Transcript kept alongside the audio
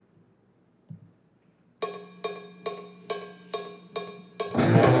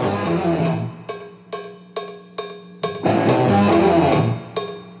And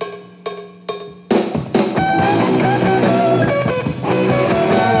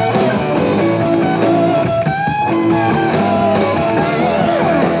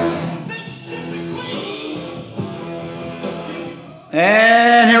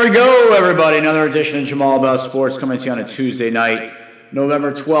here we go, everybody. Another edition of Jamal About Sports coming to you on a Tuesday night,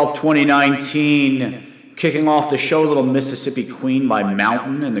 November 12th, 2019. Kicking off the show, Little Mississippi Queen by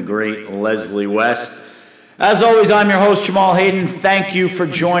Mountain and the great Leslie West. As always, I'm your host, Jamal Hayden. Thank you for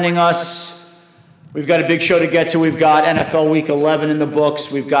joining us. We've got a big show to get to. We've got NFL Week 11 in the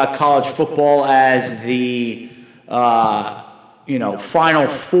books. We've got college football as the Final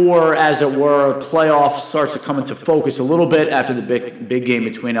Four, as it were. Playoff starts to come into focus a little bit after the big game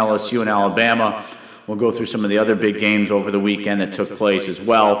between LSU and Alabama. We'll go through some of the other big games over the weekend that took place as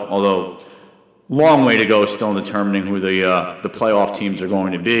well, although long way to go still in determining who the playoff teams are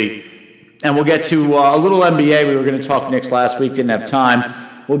going to be. And we'll get to a little NBA. We were going to talk Knicks last week, didn't have time.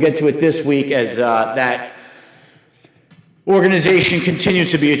 We'll get to it this week as that organization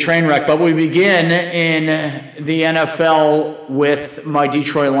continues to be a train wreck, but we begin in the NFL with my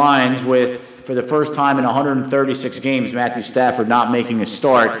Detroit Lions for the first time in 136 games, Matthew Stafford not making a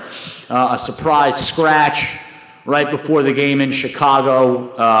start. A surprise scratch right before the game in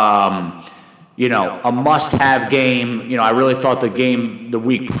Chicago. A must-have game. I really thought the game the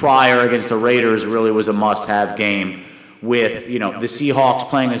week prior against the Raiders really was a must-have game with, the Seahawks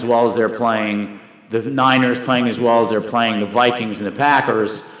playing as well as they're playing, the Niners playing as well as they're playing, the Vikings and the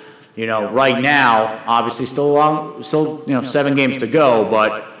Packers. Right now, obviously still 7 games to go,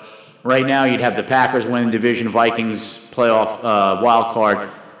 but right now you'd have the Packers winning division, Vikings playoff wild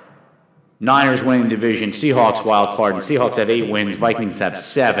card, Niners winning division, Seahawks wild card, and Seahawks have 8 wins, Vikings have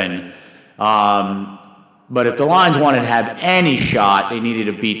 7. But if the Lions wanted to have any shot, they needed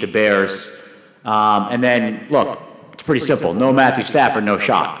to beat the Bears. And then, look, it's pretty simple. No Matthew Stafford, no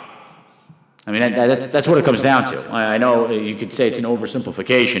shot. I mean, that's what it comes down to. I know you could say it's an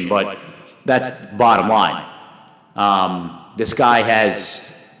oversimplification, but that's the bottom line. This guy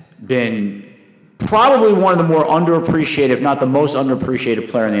has been probably one of the more underappreciated, if not the most underappreciated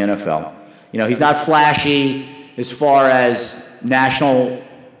player in the NFL. He's not flashy as far as national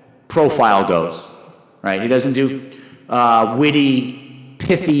profile goes, right? He doesn't do witty,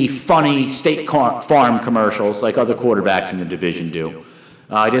 pithy, funny State Farm commercials like other quarterbacks in the division do.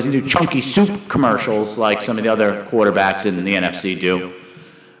 He doesn't do chunky soup commercials like some of the other quarterbacks in the NFC do.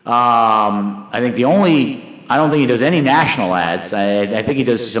 I don't think he does any national ads. I think he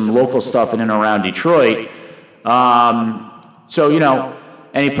does some local stuff in and around Detroit.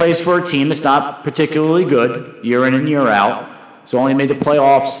 And he plays for a team that's not particularly good year in and year out. So only made the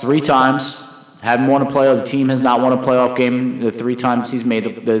playoffs 3 times. Hadn't won a playoff. The team has not won a playoff game the 3 times he's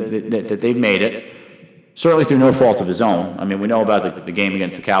made that they've made it. Certainly through no fault of his own. I mean, we know about the game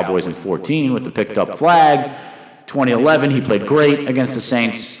against the Cowboys in 2014 with the picked up flag. 2011, he played great against the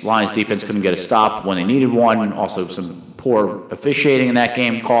Saints. Lions defense couldn't get a stop when they needed one. Also, some poor officiating in that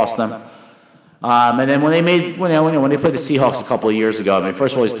game cost them. And then when they played the Seahawks a couple of years ago, I mean,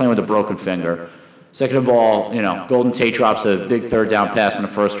 first of all, he's playing with a broken finger. Second of all, Golden Tate drops a big third down pass in the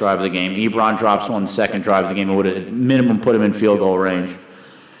first drive of the game. Ebron drops one in the second drive of the game. It would have at minimum put him in field goal range.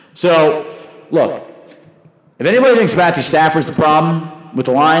 So, look, if anybody thinks Matthew Stafford's the problem with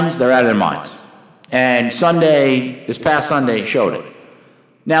the Lions, they're out of their minds. And this past Sunday, showed it.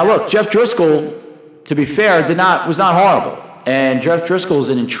 Now, look, Jeff Driscoll, to be fair, was not horrible. And Jeff Driscoll is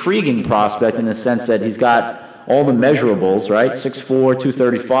an intriguing prospect in the sense that he's got all the measurables, right? 6'4",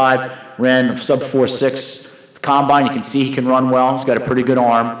 235, ran sub 4.6 combine. You can see he can run well. He's got a pretty good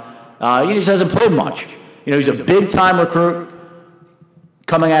arm. He just hasn't played much. He's a big-time recruit.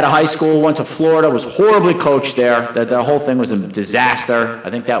 Coming out of high school, went to Florida, was horribly coached there. The whole thing was a disaster. I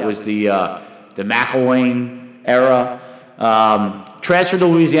think that was the McElwain era. Transferred to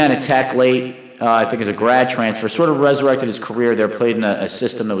Louisiana Tech late, I think as a grad transfer. Sort of resurrected his career there, played in a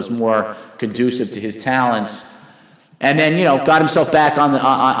system that was more conducive to his talents. And then, got himself back on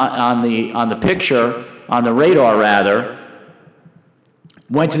the picture, on the radar rather.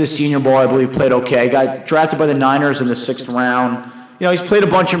 Went to the Senior Bowl, I believe, played okay. Got drafted by the Niners in the 6th round. He's played a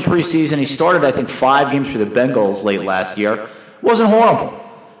bunch in preseason. He started, I think, 5 games for the Bengals late last year. Wasn't horrible.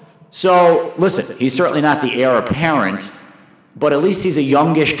 So, listen, he's certainly not the heir apparent, but at least he's a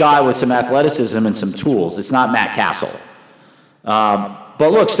youngish guy with some athleticism and some tools. It's not Matt Castle.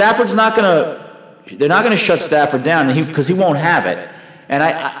 But look, Stafford's not going to – they're not going to shut Stafford down because he won't have it. And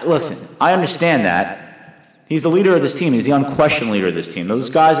listen, I understand that. He's the leader of this team. He's the unquestioned leader of this team.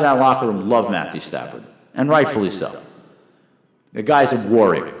 Those guys in that locker room love Matthew Stafford, and rightfully so. The guy's a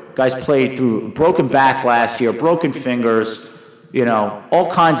warrior. Guy's played through broken back last year, broken fingers, all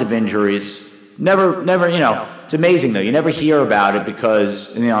kinds of injuries. Never, it's amazing though. You never hear about it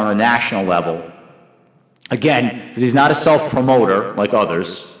because, on a national level. Again, because he's not a self-promoter like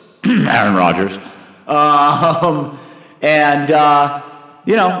others, Aaron Rodgers.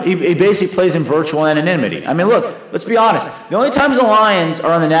 He basically plays in virtual anonymity. I mean, look, let's be honest. The only times the Lions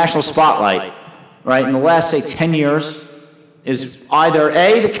are on the national spotlight, right, in the last, say, 10 years, is either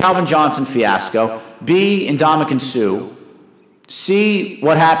A, the Calvin Johnson fiasco, B, Ndamukong Suh, C,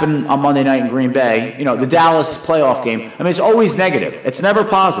 what happened on Monday night in Green Bay, the Dallas playoff game. I mean, it's always negative. It's never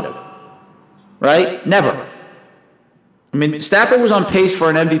positive, right? Never. I mean, Stafford was on pace for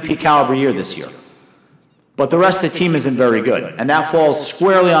an MVP caliber year this year, but the rest of the team isn't very good, and that falls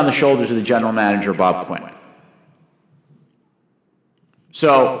squarely on the shoulders of the general manager, Bob Quinn.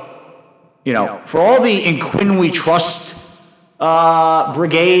 So, for all the "in Quinn we trust"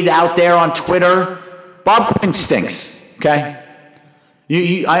 brigade out there on Twitter, Bob Quinn stinks, okay?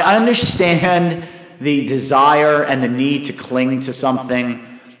 I understand the desire and the need to cling to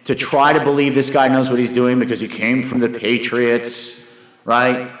something, to try to believe this guy knows what he's doing because he came from the Patriots,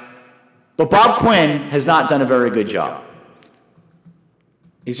 right? But Bob Quinn has not done a very good job.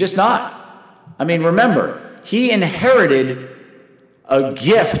 He's just not. I mean, remember, he inherited a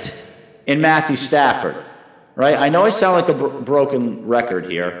gift in Matthew Stafford. Right? I know I sound like a broken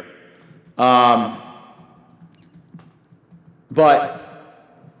record here. But,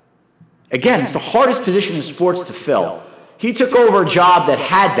 again, it's the hardest position in sports to fill. He took over a job that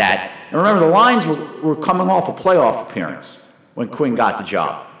had that. And remember, the Lions were coming off a playoff appearance when Quinn got the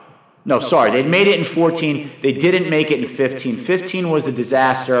job. No, sorry, they'd made it in 14. They didn't make it in 15. 15 was the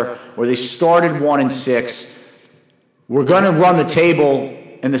disaster where they started 1-6. We're going to run the table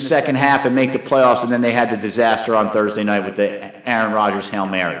in the second half and make the playoffs, and then they had the disaster on Thursday night with the Aaron Rodgers Hail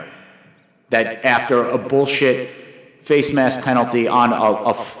Mary. That after a bullshit face mask penalty on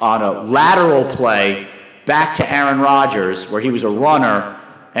a lateral play back to Aaron Rodgers, where he was a runner,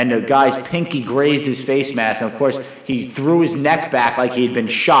 and the guy's pinky grazed his face mask, and of course he threw his neck back like he had been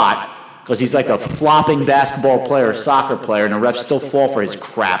shot, because he's like a flopping basketball player, soccer player, and the refs still fall for his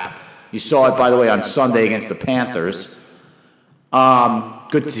crap. You saw it, by the way, on Sunday against the Panthers.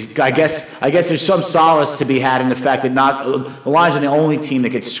 Good. I guess there's some solace to be had in the fact that the Lions are the only team that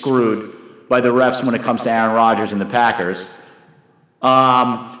gets screwed by the refs when it comes to Aaron Rodgers and the Packers.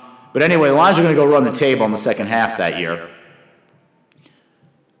 But anyway, the Lions are going to go run the table in the second half that year.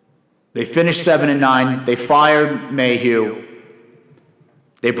 They finished 7-9. They fired Mayhew.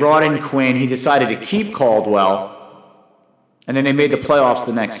 They brought in Quinn. He decided to keep Caldwell, and then they made the playoffs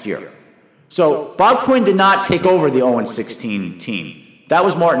the next year. So Bob Quinn did not take over the 0-16 team. That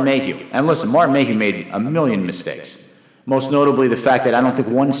was Martin Mayhew. And listen, Martin Mayhew made a million mistakes. Most notably the fact that I don't think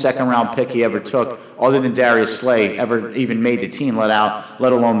one second-round pick he ever took, other than Darius Slay, ever even made the team, let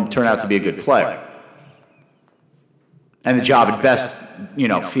alone turn out to be a good player. And the job at best,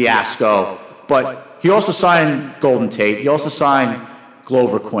 fiasco. But he also signed Golden Tate. He also signed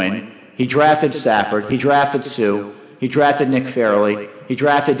Glover Quinn. He drafted Stafford. He drafted Sue. He drafted Nick Fairley. He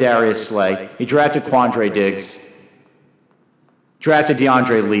drafted Darius Slay. He drafted Quandre Diggs. Drafted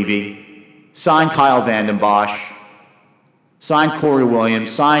DeAndre Levy. Signed Kyle Vanden Bosch. Signed Corey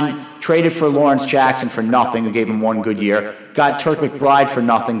Williams. Traded for Lawrence Jackson for nothing, who gave him one good year. Got Turk McBride for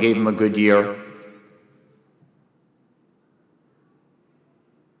nothing, gave him a good year.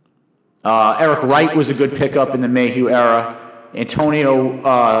 Eric Wright was a good pickup in the Mayhew era.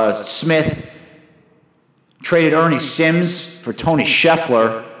 Antonio Smith traded Ernie Sims for Tony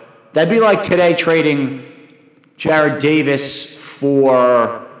Scheffler. That'd be like today trading Jared Davis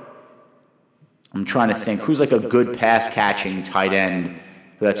for, I'm trying to think, who's like a good pass-catching tight end.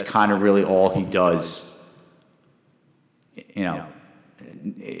 That's kind of really all he does.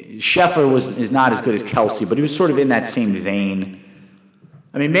 Scheffler is not as good as Kelsey, but he was sort of in that same vein.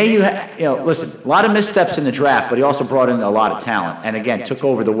 I mean, Mayhew, listen, a lot of missteps in the draft, but he also brought in a lot of talent. And again, took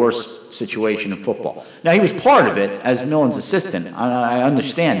over the worst situation in football. Now, he was part of it as Millen's assistant. I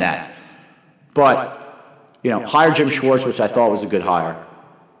understand that. But, hired Jim Schwartz, which I thought was a good hire.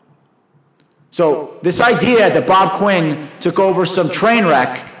 So this idea that Bob Quinn took over some train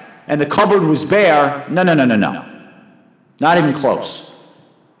wreck and the cupboard was bare, no. Not even close.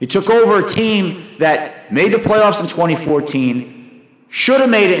 He took over a team that made the playoffs in 2014, should have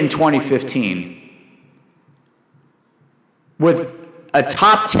made it in 2015, with a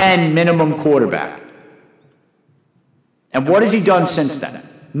top 10 minimum quarterback. And what has he done since then?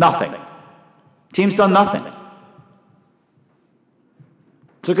 Nothing. Team's done nothing.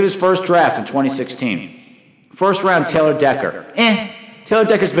 Look at his first draft in 2016. First round, Taylor Decker. Taylor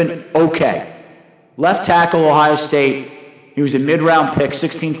Decker's been okay. Left tackle, Ohio State. He was a mid-round pick,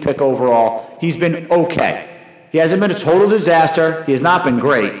 16th pick overall. He's been okay. He hasn't been a total disaster. He has not been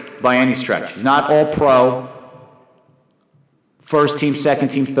great by any stretch. He's not all pro. First team, second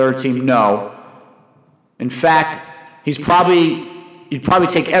team, third team, no. In fact, you'd probably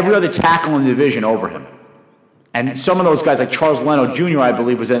take every other tackle in the division over him. And some of those guys, like Charles Leno Jr., I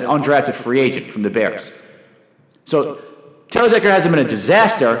believe, was an undrafted free agent from the Bears. So Taylor Decker hasn't been a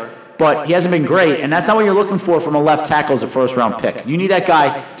disaster, but he hasn't been great, and that's not what you're looking for from a left tackle as a first-round pick. You need that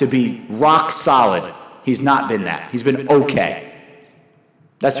guy to be rock solid. He's not been that. He's been okay.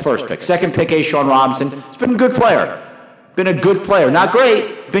 That's first pick. Second pick, A'Shawn Robinson. He's been a good player. Been a good player. Not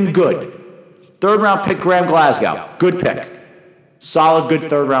great, been good. Third-round pick, Graham Glasgow. Good pick. Solid, good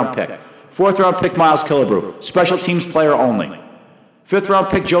third-round pick. Fourth-round pick, Miles Killebrew. Special teams player only. Fifth-round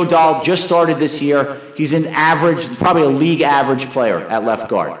pick, Joe Dahl, just started this year. He's an average, probably a league average player at left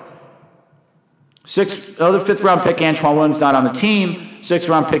guard. Fifth-round pick, Antoine Williams, not on the team.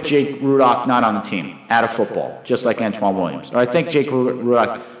 Sixth-round pick, Jake Rudock, not on the team. Out of football, just like Antoine Williams. Or I think Jake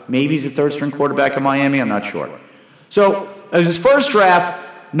Rudock, maybe he's the third-string quarterback in Miami. I'm not sure. So, it was his first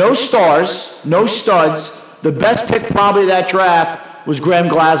draft. No stars, no studs. The best pick probably of that draft was Graham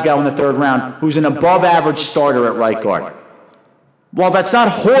Glasgow in the third round, who's an above-average starter at right guard. While that's not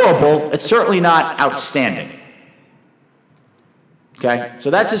horrible, it's certainly not outstanding. Okay? So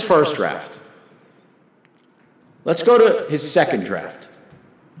that's his first draft. Let's go to his second draft.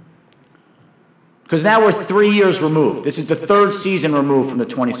 Because now we're 3 years removed. This is the third season removed from the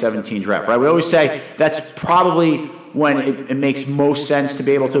 2017 draft, right? We always say that's probably when it makes most sense to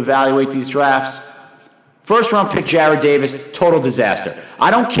be able to evaluate these drafts. First round pick, Jared Davis, total disaster.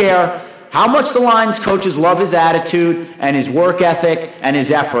 I don't care how much the Lions coaches love his attitude and his work ethic and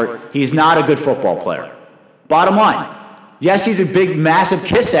his effort. He's not a good football player. Bottom line, yes, he's a big, massive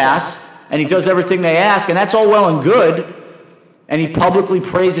kiss ass, and he does everything they ask, and that's all well and good, and he publicly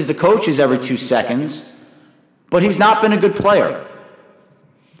praises the coaches every 2 seconds, but he's not been a good player.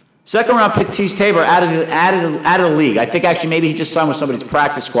 Second round pick, Teez Tabor, out of the league. I think actually maybe he just signed with somebody's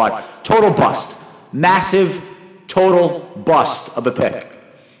practice squad. Total bust. Massive, total bust of a pick.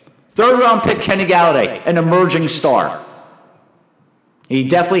 Third round pick, Kenny Galladay, an emerging star. He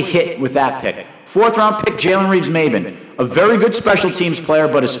definitely hit with that pick. Fourth round pick, Jalen Reeves-Maybin, a very good special teams player,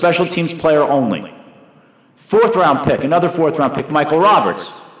 but a special teams player only. Fourth round pick, another fourth round pick, Michael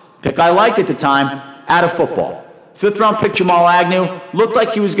Roberts. Pick I liked at the time, out of football. Fifth round pick, Jamal Agnew. Looked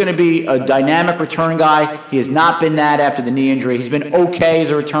like he was going to be a dynamic return guy. He has not been that after the knee injury. He's been okay as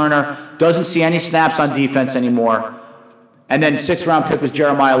a returner. Doesn't see any snaps on defense anymore. And then sixth round pick was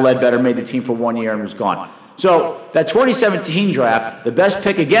Jeremiah Ledbetter, made the team for 1 year and was gone. So that 2017 draft, the best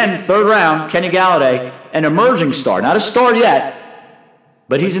pick again, third round, Kenny Galladay, an emerging star. Not a star yet,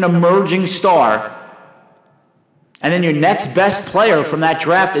 but he's an emerging star. And then your next best player from that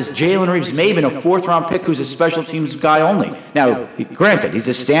draft is Jalen Reeves-Maybin, a fourth-round pick who's a special teams guy only. Now, granted, he's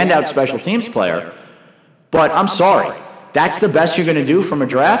a standout special teams player, but I'm sorry. That's the best you're going to do from a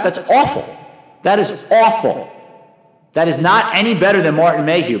draft? That's awful. That is awful. That is not any better than Martin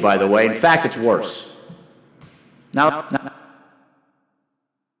Mayhew, by the way. In fact, it's worse. Now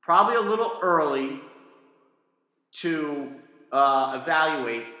probably a little early to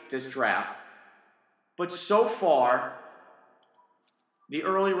evaluate this draft. But so far, the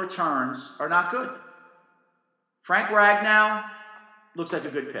early returns are not good. Frank Ragnow looks like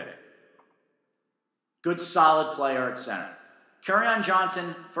a good pick. Good, solid player at center. Kerryon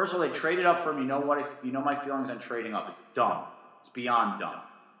Johnson, first of all, they traded up for him. You know my feelings on trading up. It's dumb. It's beyond dumb.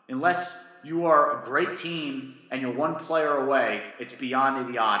 Unless you are a great team and you're one player away, it's beyond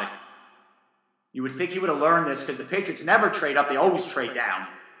idiotic. You would think he would have learned this because the Patriots never trade up. They always trade down.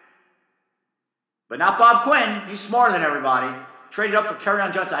 But not Bob Quinn. He's smarter than everybody. Traded up for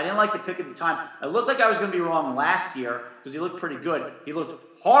Kerryon Johnson. I didn't like the pick at the time. It looked like I was going to be wrong last year because he looked pretty good. He looked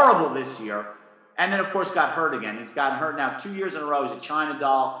horrible this year. And then, of course, got hurt again. He's gotten hurt now 2 years in a row. He's a China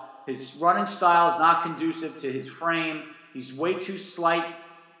doll. His running style is not conducive to his frame. He's way too slight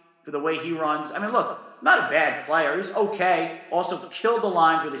for the way he runs. I mean, look, not a bad player. He's okay. Also killed the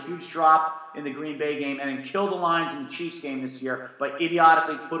Lions with a huge drop in the Green Bay game, and then killed the Lions in the Chiefs game this year by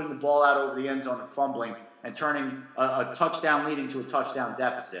idiotically putting the ball out over the end zone and fumbling and turning a touchdown lead into a touchdown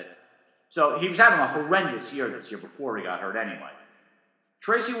deficit. So he was having a horrendous year this year before he got hurt anyway.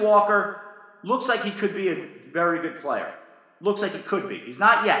 Tracy Walker looks like he could be a very good player. Looks like he could be. He's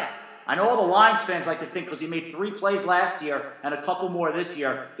not yet. I know all the Lions fans like to think because he made 3 plays last year and a couple more this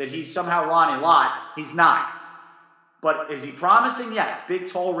year that he's somehow Ronnie Lott. He's not. But is he promising? Yes. Big,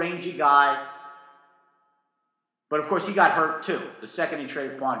 tall, rangy guy. But, of course, he got hurt, too, the second he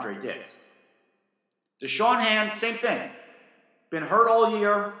traded Quandre Diggs. Deshaun Hand, same thing. Been hurt all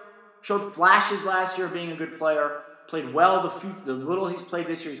year, showed flashes last year of being a good player, played well the little he's played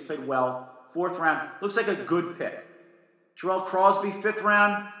this year, he's played well. 4th round, looks like a good pick. Terrell Crosby, 5th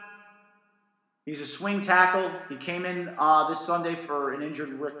round. He's a swing tackle. He came in this Sunday for an injured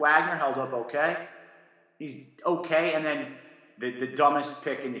Rick Wagner, held up okay. He's okay, and then the dumbest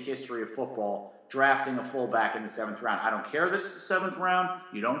pick in the history of football, drafting a fullback in the 7th round. I don't care that it's the 7th round.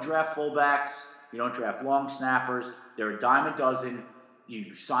 You don't draft fullbacks. You don't draft long snappers. They're a dime a dozen.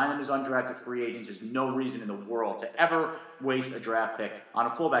 You sign them as undrafted free agents. There's no reason in the world to ever waste a draft pick on a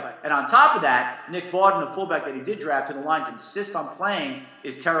fullback. And on top of that, Nick Bawden, the fullback that he did draft, and the Lions insist on playing,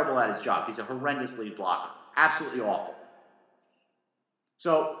 is terrible at his job. He's a horrendous lead blocker. Absolutely awful.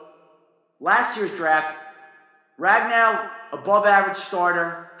 So, last year's draft, Ragnow, above average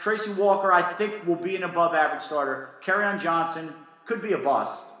starter. Tracy Walker, I think, will be an above average starter. Kerryon Johnson could be a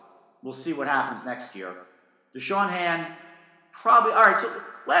bust. We'll see what happens next year. Deshaun Hand, probably. All right, so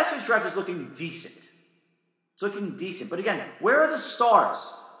last year's draft is looking decent. It's looking decent. But again, where are the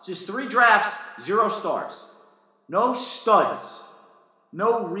stars? Just 3 drafts, 0 stars. No studs.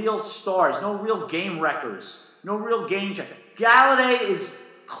 No real stars. No real game wreckers. No real game changer. Galladay is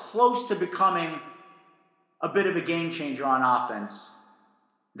close to becoming a bit of a game changer on offense.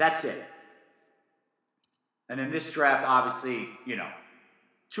 That's it. And in this draft, obviously,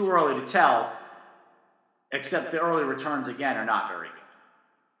 too early to tell, except the early returns, again, are not very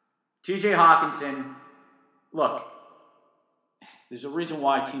good. TJ Hawkinson, look, there's a reason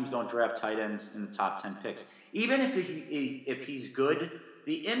why teams don't draft tight ends in the top 10 picks. Even if he's good,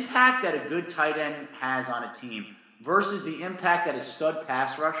 the impact that a good tight end has on a team versus the impact that a stud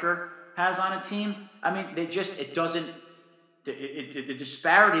pass rusher has on a team, I mean, the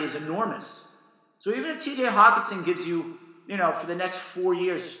disparity is enormous. So even if TJ Hawkinson gives you, for the next 4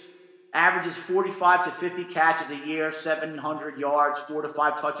 years, averages 45 to 50 catches a year, 700 yards, 4 to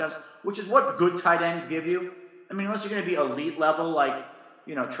 5 touchdowns, which is what good tight ends give you. I mean, unless you're going to be elite level like,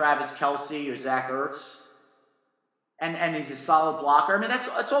 Travis Kelce or Zach Ertz, and he's a solid blocker. I mean,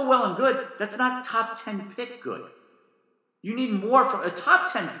 that's all well and good. That's not top 10 pick good. You need more from a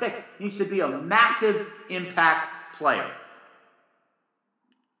top 10 pick. Needs to be a massive impact player.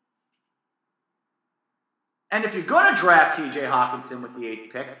 And if you're going to draft TJ Hawkinson with the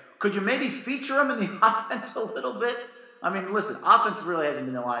 8th pick, could you maybe feature him in the offense a little bit? I mean, listen, offense really hasn't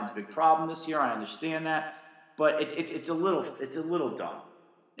been the Lions' big problem this year. I understand that, but it's a little dumb.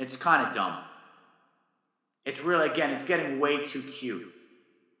 It's kind of dumb. It's really, again, it's getting way too cute.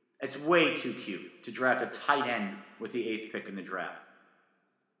 It's way too cute to draft a tight end with the 8th pick in the draft.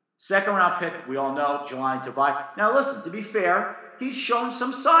 2nd round pick, we all know, Jelani Tavai. Now listen, to be fair, he's shown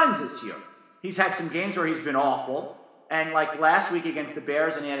some signs this year. He's had some games where he's been awful, and like last week against the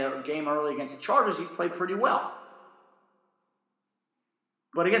Bears, and he had a game early against the Chargers, he played pretty well.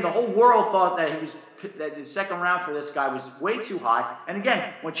 But again, the whole world thought that that the 2nd round for this guy was way too high. And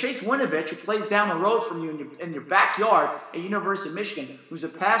again, when Chase Winovich, who plays down the road from you in your backyard at University of Michigan, who's a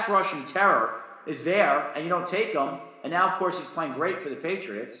pass rushing terror, is there, and you don't take him, and now, of course, he's playing great for the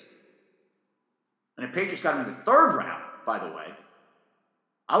Patriots. And the Patriots got him in the 3rd round, by the way.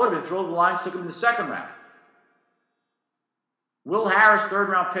 I would have been thrilled if the Lions took him in the 2nd round. Will Harris, 3rd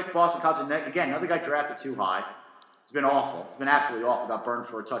round pick, Boston College. Again, another guy drafted too high. It's been awful. It's been absolutely awful. Got burned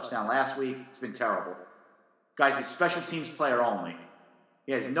for a touchdown last week. It's been terrible. Guy's a special teams player only.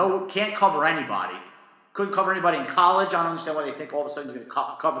 He can't cover anybody. Couldn't cover anybody in college. I don't understand why they think all of a sudden he's going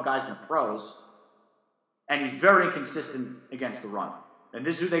to cover guys in the pros. And he's very inconsistent against the run. And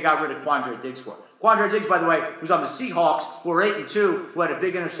this is who they got rid of Quandre Diggs for. Quandre Diggs, by the way, who's on the Seahawks, who are 8-2, who had a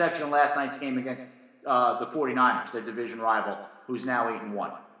big interception in last night's game against the 49ers, their division rival, who's now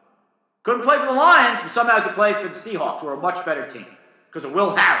 8-1. Couldn't play for the Lions, but somehow could play for the Seahawks, who are a much better team. Because of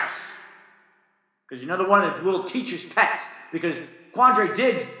Will Harris. Because another one of the little teacher's pets. Because Quandre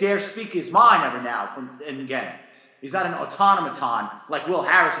Diggs dares speak his mind every now and again. He's not an automaton like Will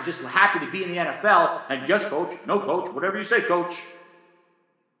Harris, who's just happy to be in the NFL. And yes, coach, no, coach, whatever you say, coach.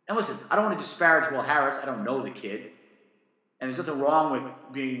 And listen, I don't want to disparage Will Harris. I don't know the kid. And there's nothing wrong with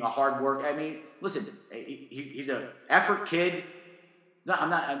being a hard worker. I mean, listen, he's an effort kid. No,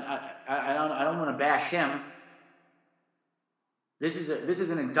 I don't want to bash him. This is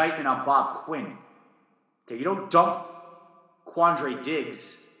an indictment on Bob Quinn. Okay, you don't dump Quandre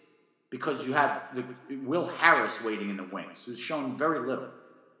Diggs because you have Will Harris waiting in the wings, who's shown very little.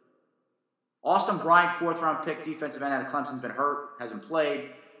 Austin Bryant, 4th round pick, defensive end out of Clemson's been hurt, hasn't played.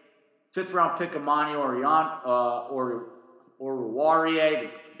 5th round pick, Amani Oruwariye, the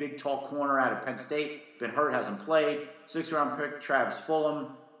big tall corner out of Penn State, been hurt, hasn't played. 6th-round pick, Travis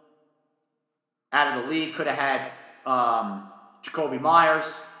Fulham. Out of the league, could have had Jacoby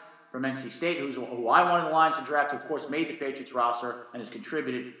Myers from NC State, who I wanted the Lions to draft, who of course made the Patriots roster and has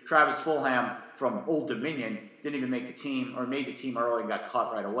contributed. Travis Fulham from Old Dominion didn't even make the team, or made the team early and got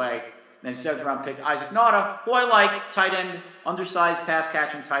cut right away. And then 7th-round pick, Isaac Nauta, who I like, tight end, undersized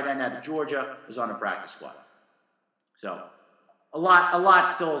pass-catching tight end out of Georgia, is on the practice squad. So, a lot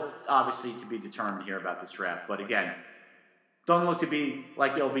still obviously to be determined here about this draft. But again, don't look to be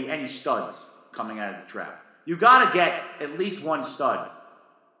like there'll be any studs coming out of the draft. You got to get at least one stud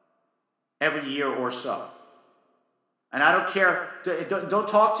every year or so. And I don't care. Don't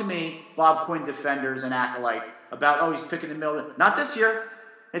talk to me, Bob Quinn defenders and acolytes, about, oh, he's picking the middle. Not this year.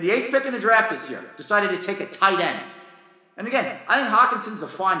 He had the 8th pick in the draft this year. Decided to take a tight end. And again, I think Hawkinson's a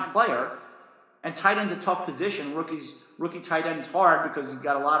fine player. And tight end's a tough position. Rookie tight end is hard because he's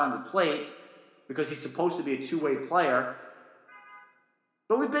got a lot on the plate, because he's supposed to be a two-way player.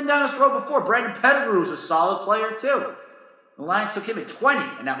 But we've been down this road before. Brandon Pettigrew is a solid player too. The Lions took him at 20,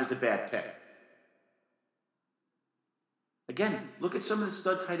 and that was a bad pick. Again, look at some of the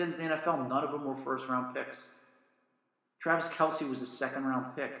stud tight ends in the NFL. None of them were first-round picks. Travis Kelce was a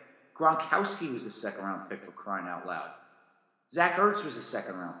second-round pick. Gronkowski was a second-round pick, for crying out loud. Zach Ertz was a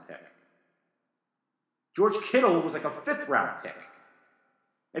second-round pick. George Kittle was like a 5th-round pick.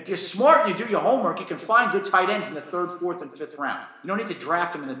 If you're smart and you do your homework, you can find good tight ends in the 3rd, 4th, and 5th round. You don't need to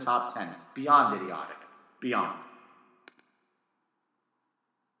draft them in the top 10. It's beyond idiotic. Beyond.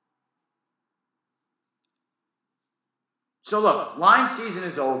 So look, Lions season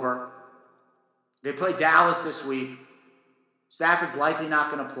is over. They play Dallas this week. Stafford's likely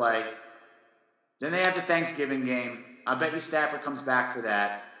not going to play. Then they have the Thanksgiving game. I bet you Stafford comes back for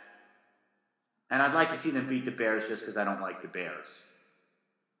that. And I'd like to see them beat the Bears just because I don't like the Bears.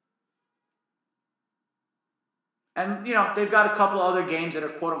 And, you know, they've got a couple other games that are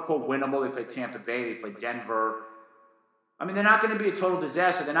quote-unquote winnable. They play Tampa Bay. They play Denver. I mean, they're not going to be a total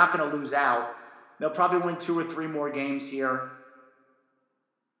disaster. They're not going to lose out. They'll probably win 2 or 3 more games here.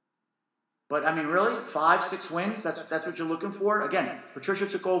 But, I mean, really? 5, 6 wins? That's what you're looking for? Again, Patricia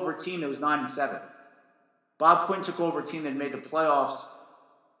took over a team that was 9-7. Bob Quinn took over a team that made the playoffs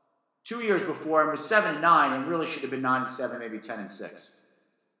 2 years before and was 7-9 and really should have been 9-7, maybe 10-6.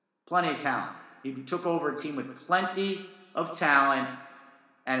 Plenty of talent. He took over a team with plenty of talent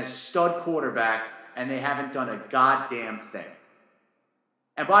and a stud quarterback, and they haven't done a goddamn thing.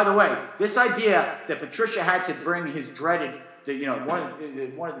 And by the way, this idea that Patricia had to bring his dreaded,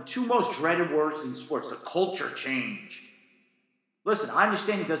 one of the 2 most dreaded words in sports, the culture change. Listen, I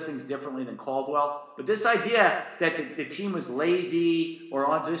understand he does things differently than Caldwell, but this idea that the team was lazy or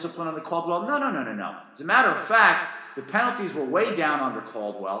undisciplined under Caldwell, no. As a matter of fact, the penalties were way down under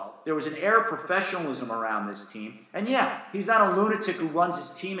Caldwell. There was an air of professionalism around this team. And yeah, he's not a lunatic who runs his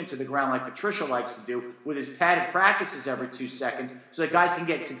team into the ground like Patricia likes to do with his padded practices every 2 seconds so that guys can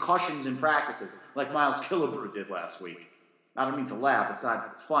get concussions in practices like Miles Killebrew did last week. I don't mean to laugh. It's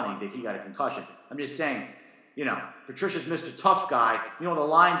not funny that he got a concussion. I'm just saying, Patricia's Mr. Tough Guy. The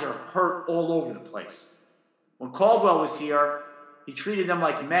Lions are hurt all over the place. When Caldwell was here, he treated them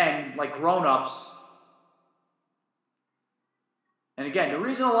like men, like grown-ups. And again, the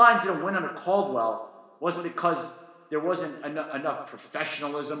reason the Lions didn't win under Caldwell wasn't because there wasn't enough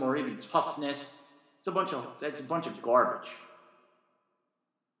professionalism or even toughness. That's a bunch of garbage.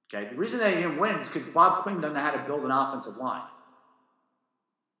 Okay, the reason they didn't win is because Bob Quinn doesn't know how to build an offensive line.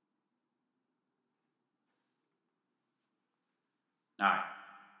 All right,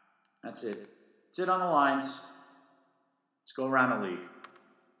 that's it. That's it on the Lions. Let's go around the league.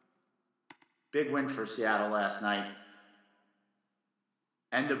 Big win for Seattle last night.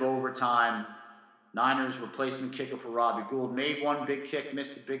 End of overtime. Niners replacement kicker for Robbie Gould. Made one big kick,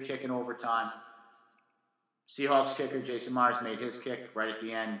 missed a big kick in overtime. Seahawks kicker Jason Myers made his kick right at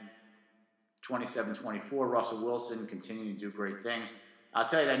the end. 27-24. Russell Wilson continuing to do great things. I'll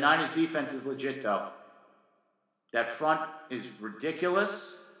tell you, that Niners defense is legit, though. That front is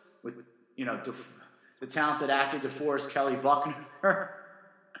ridiculous with, the talented actor DeForest Kelly Buckner.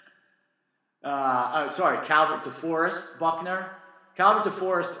 Calvert DeForest Buckner. Calvert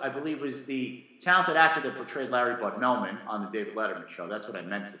DeForest, I believe, was the talented actor that portrayed Larry Bud Melman on the David Letterman show. That's what I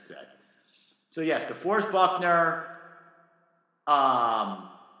meant to say. So, yes, DeForest Buckner. Why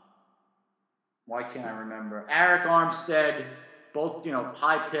can't I remember? Eric Armstead. Both,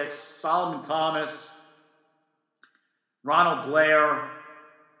 high picks. Solomon Thomas. Ronald Blair.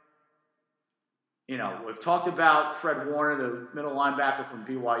 We've talked about Fred Warner, the middle linebacker from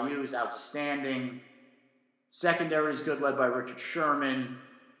BYU, is outstanding. Secondary is good, led by Richard Sherman,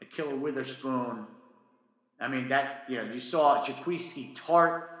 Killer Witherspoon. I mean, you saw Jaquiski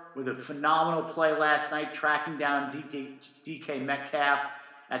Tart with a phenomenal play last night, tracking down DK Metcalf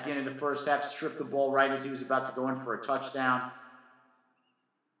at the end of the first half, stripped the ball right as he was about to go in for a touchdown.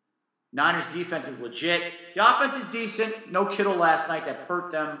 Niners defense is legit. The offense is decent. No Kittle last night. That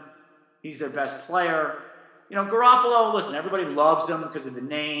hurt them. He's their best player. Garoppolo, listen, everybody loves him because of the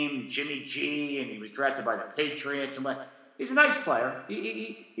name, Jimmy G, and he was drafted by the Patriots. He's a nice player.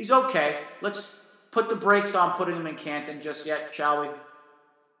 He's okay. Let's put the brakes on putting him in Canton just yet, shall we?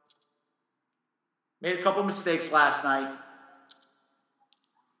 Made a couple mistakes last night.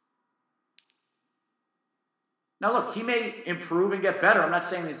 Now, look, he may improve and get better. I'm not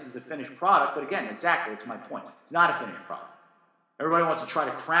saying this is a finished product, but again, exactly, it's my point. It's not a finished product. Everybody wants to try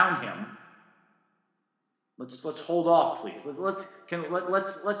to crown him. Let's hold off, please.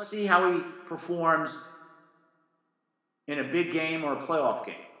 Let's see how he performs in a big game or a playoff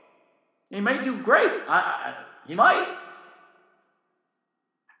game. He may do great. He might.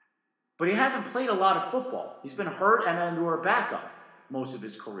 But he hasn't played a lot of football. He's been hurt and or a backup most of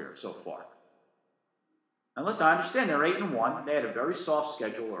his career so far. And listen, I understand they're 8-1. They had a very soft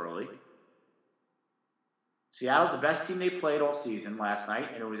schedule early. Seattle's the best team they played all season last night,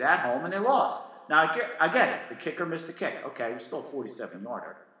 and it was at home, and they lost. Now, I get it. The kicker missed the kick. Okay, it was still a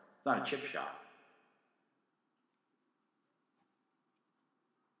 47-yarder. It's not a chip shot.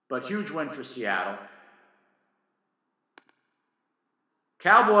 But huge win for Seattle.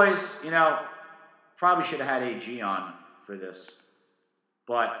 Cowboys, probably should have had AG on for this.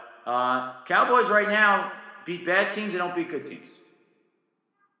 But Cowboys right now beat bad teams and don't beat good teams.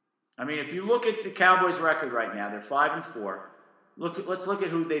 I mean, if you look at the Cowboys' record right now, they're 5-4. Let's look at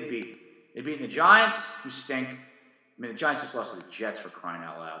who they beat. They beat the Giants, who stink. I mean, the Giants just lost to the Jets, for crying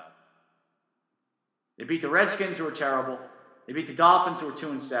out loud. They beat the Redskins, who are terrible. They beat the Dolphins, who are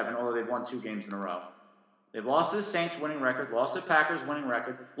 2-7, although they've won 2 games in a row. They've lost to the Saints, winning record. Lost to the Packers, winning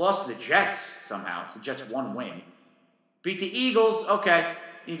record. Lost to the Jets somehow. It's the Jets' one win. Beat the Eagles. Okay,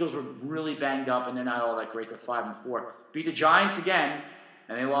 Eagles were really banged up, and they're not all that great. They're 5-4. Beat the Giants again,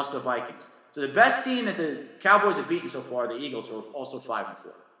 and they lost to the Vikings. So the best team that the Cowboys have beaten so far, the Eagles, are also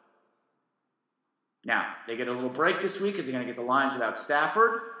 5-4. Now, they get a little break this week because they're going to get the Lions without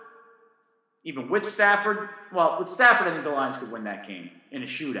Stafford. Even with Stafford, I think the Lions could win that game in a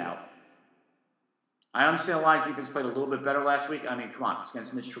shootout. I understand the Lions defense played a little bit better last week. I mean, come on, it's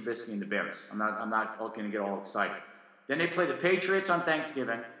against Mitch Trubisky and the Bears. I'm not going to get all excited. Then they play the Patriots on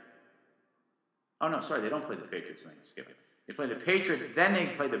Thanksgiving. Oh, no, sorry, they don't play the Patriots on Thanksgiving. They play the Patriots, then they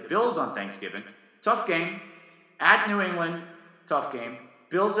play the Bills on Thanksgiving. Tough game. At New England, tough game.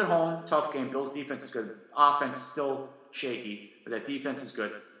 Bills at home, tough game. Bills' defense is good. Offense is still shaky, but that defense is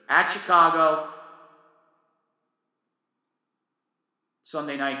good. At Chicago,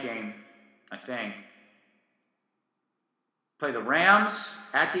 Sunday night game, I think. Play the Rams,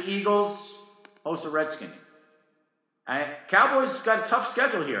 at the Eagles, host the Redskins. Cowboys got a tough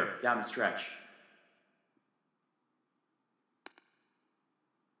schedule here down the stretch.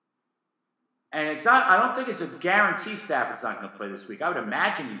 And it's not, I don't think it's a guarantee Stafford's not going to play this week. I would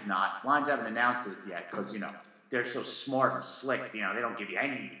imagine he's not. Lions haven't announced it yet because, they're so smart and slick. They don't give you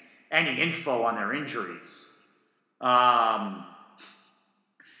any info on their injuries. Can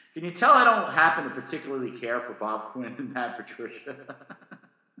you tell I don't happen to particularly care for Bob Quinn and Matt Patricia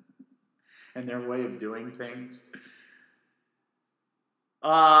and their way of doing things?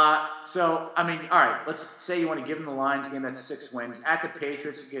 All right, let's say you want to give them the Lions game, that's 6 wins. At the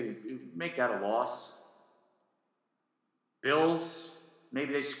Patriots, you make that a loss. Bills,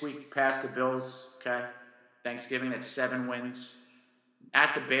 maybe they squeak past the Bills, okay? Thanksgiving, that's 7 wins.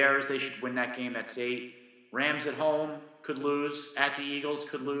 At the Bears, they should win that game, that's 8. Rams at home, could lose. At the Eagles,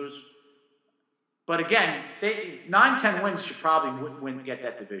 could lose. But again, 9-10 wins should probably get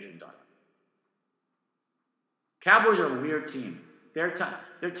that division done. Cowboys are a weird team. There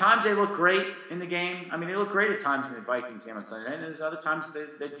are times they look great in the game. I mean, they look great at times in the Vikings game on Sunday night, and there's other times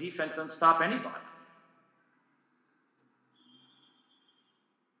their defense doesn't stop anybody.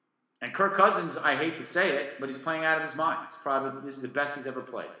 And Kirk Cousins, I hate to say it, but he's playing out of his mind. This is the best he's ever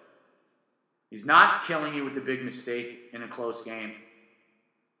played. He's not killing you with the big mistake in a close game.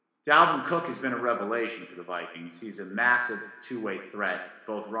 Dalvin Cook has been a revelation for the Vikings. He's a massive two-way threat,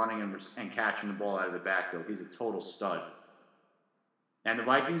 both running and catching the ball out of the backfield. He's a total stud. And the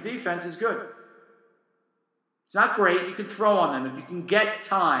Vikings' defense is good. It's not great. You can throw on them. If you can get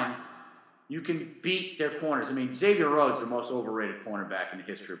time, you can beat their corners. I mean, Xavier Rhodes is the most overrated cornerback in the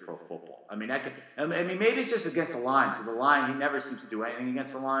history of pro football. I mean, maybe it's just against the Lions, because the Lions, he never seems to do anything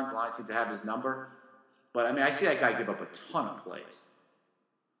against the Lions. The Lions seem to have his number. But, I mean, I see that guy give up a ton of plays.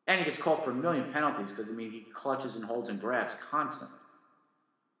 And he gets called for a million penalties because, I mean, he clutches and holds and grabs constantly.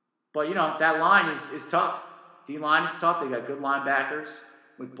 But, you know, that line is tough. D-line is tough. They got good linebackers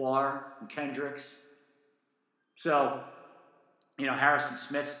with Barr and Kendricks. So, you know, Harrison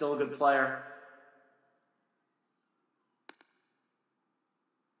Smith's still a good player.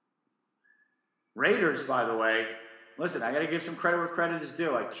 Raiders, by the way, listen, I got to give some credit where credit is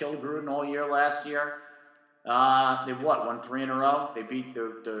due. I killed Gruden all year last year. They've won 3 in a row. They beat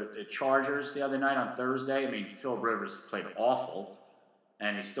the Chargers the other night on Thursday. I mean, Philip Rivers played awful,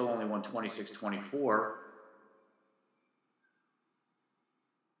 and he still only won 26-24.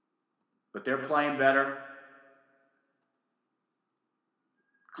 But they're playing better.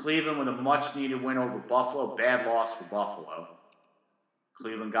 Cleveland with a much-needed win over Buffalo. Bad loss for Buffalo.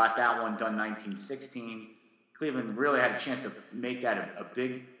 Cleveland got that one done 19-16. Cleveland really had a chance to make that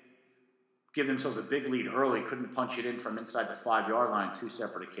give themselves a big lead early. Couldn't punch it in from inside the 5-yard line 2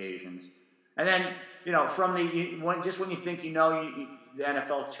 separate occasions. And then, you know, when you think you know, the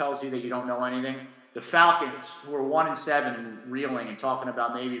NFL tells you that you don't know anything. The Falcons, who were 1-7 and reeling and talking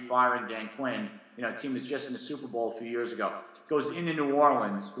about maybe firing Dan Quinn, you know, a team was just in the Super Bowl a few years ago, goes into New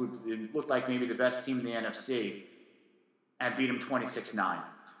Orleans, who looked like maybe the best team in the NFC, and beat them 26-9.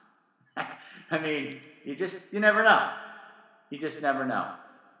 I mean, you never know. You just never know.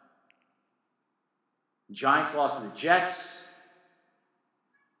 Giants lost to the Jets.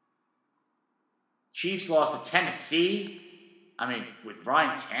 Chiefs lost to Tennessee. I mean, with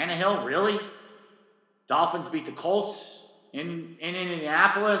Ryan Tannehill, really? Dolphins beat the Colts in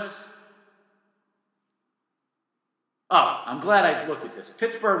Indianapolis. Oh, I'm glad I looked at this.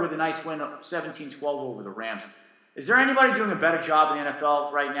 Pittsburgh with a nice win, 17-12 over the Rams. Is there anybody doing a better job in the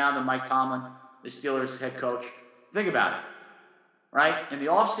NFL right now than Mike Tomlin, the Steelers head coach? Think about it, right? In the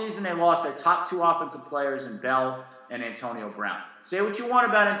offseason, they lost their top 2 offensive players in Bell and Antonio Brown. Say what you want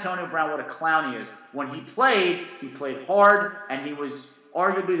about Antonio Brown, what a clown he is. When he played hard, and he was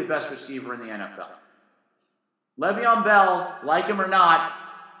arguably the best receiver in the NFL. Le'Veon Bell, like him or not,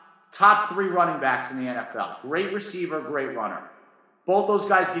 top 3 running backs in the NFL. Great receiver, great runner. Both those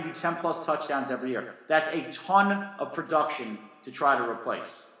guys give you 10-plus touchdowns every year. That's a ton of production to try to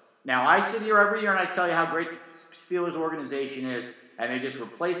replace. Now, I sit here every year and I tell you how great the Steelers organization is, and they just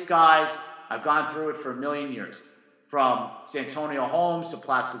replace guys. I've gone through it for a million years. From Santonio Holmes to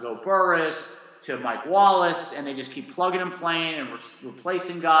Plaxico Burress to Mike Wallace, and they just keep plugging and playing and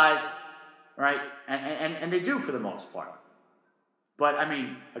replacing guys, right? And they do for the most part. But, I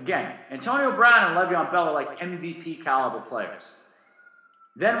mean, again, Antonio Brown and Le'Veon Bell are like MVP caliber players.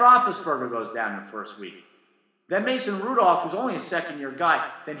 Then Roethlisberger goes down in the first week. Then Mason Rudolph, who's only a second-year guy,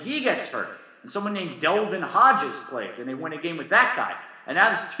 then he gets hurt. And someone named Delvin Hodges plays, and they win a game with that guy. And now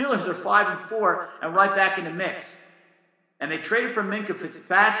the Steelers are 5-4 and right back in the mix. And they traded for Minkah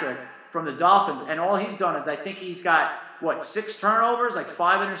Fitzpatrick from the Dolphins, and all he's done is I think he's got, 6 turnovers, like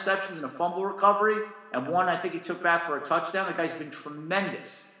 5 interceptions and a fumble recovery, and 1 I think he took back for a touchdown. The guy's been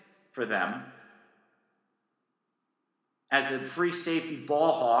tremendous for them as a free safety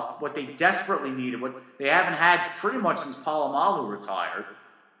ball hawk, what they desperately needed, what they haven't had pretty much since Polamalu retired.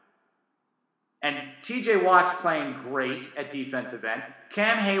 And T.J. Watt's playing great at defensive end.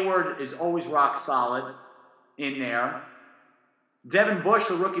 Cam Hayward is always rock solid in there. Devin Bush,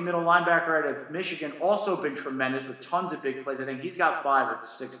 the rookie middle linebacker out of Michigan, also been tremendous with tons of big plays. I think he's got 5 or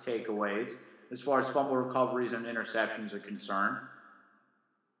 6 takeaways as far as fumble recoveries and interceptions are concerned.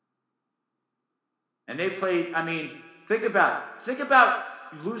 And they played, I mean, think about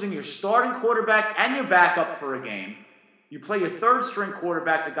losing your starting quarterback and your backup for a game. You play your third-string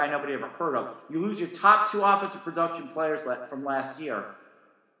quarterback's a guy nobody ever heard of. You lose your top 2 offensive production players from last year,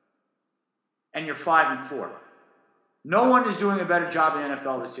 and you're 5-4. No one is doing a better job in the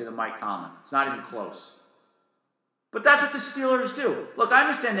NFL this year than Mike Tomlin. It's not even close. But that's what the Steelers do. Look, I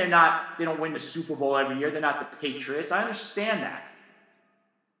understand they don't win the Super Bowl every year. They're not the Patriots. I understand that.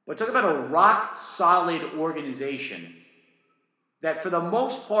 But talk about a rock-solid organization that for the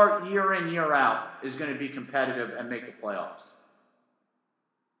most part, year in, year out, is going to be competitive and make the playoffs.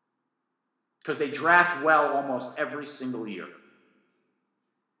 Because they draft well almost every single year.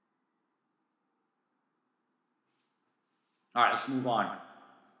 All right, let's move on.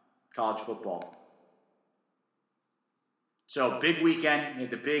 College football. So, big weekend. We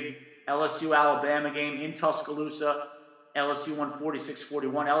had the big LSU-Alabama game in Tuscaloosa. LSU won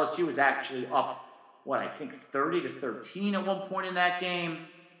 46-41. LSU was actually up, I think 30-13 at one point in that game.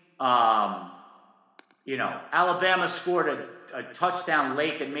 Alabama scored a touchdown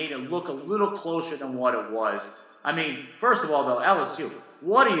late that made it look a little closer than what it was. I mean, first of all, though, LSU,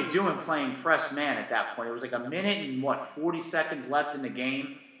 what are you doing playing press man at that point? It was like a minute and 40 seconds left in the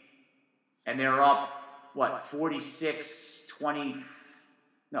game, and they were up 46-20.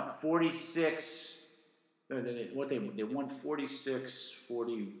 No, 46. They won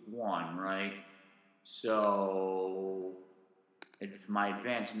 46-41, right? So if my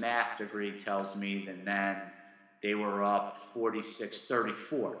advanced math degree tells me, then they were up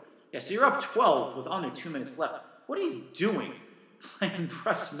 46-34. Yeah, so you're up 12 with only 2 minutes left. What are you doing playing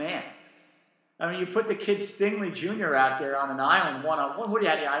press man? I mean, you put the kid Stingley Jr. out there on an island one-on-one. What do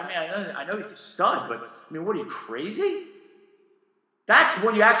you? I know he's a stud, but I mean, what are you, crazy? That's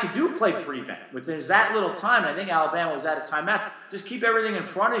when you actually do play prevent. There's that little time, and I think Alabama was out of timeouts. Just keep everything in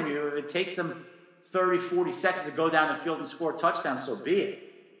front of you. If it takes them 30, 40 seconds to go down the field and score a touchdown, so be it.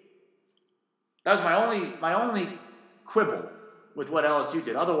 That was my only quibble with what LSU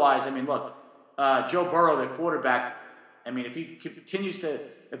did. Otherwise, I mean, look, Joe Burrow, their quarterback, I mean, if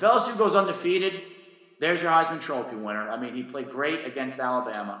LSU goes undefeated, there's your Heisman Trophy winner. I mean, he played great against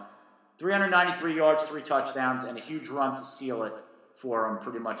Alabama. 393 yards, 3 touchdowns, and a huge run to seal it for him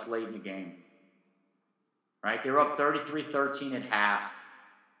pretty much late in the game. Right? They were up 33-13 at half.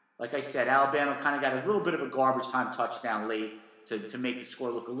 Like I said, Alabama kind of got a little bit of a garbage time touchdown late to make the score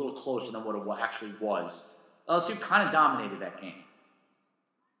look a little closer than what it actually was. LSU kind of dominated that game.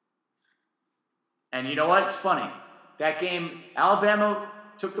 And you know what? It's funny. That game, Alabama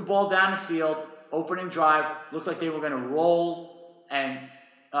took the ball down the field, opening drive, looked like they were going to roll, and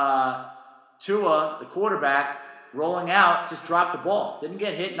Tua, the quarterback, rolling out, just dropped the ball. Didn't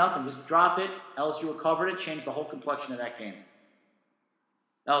get hit, nothing. Just dropped it. LSU recovered it, changed the whole complexion of that game.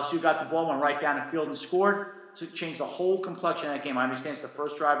 LSU got the ball, went right down the field and scored. To change the whole complexion of that game. I understand it's the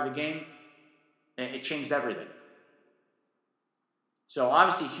first drive of the game. It changed everything. So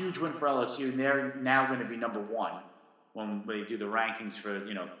obviously, huge win for LSU. They're now going to be number 1 when they do the rankings for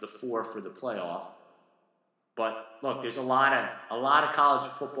the 4 for the playoff. But look, there's a lot of college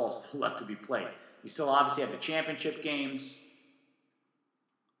football still left to be played. You still obviously have the championship games.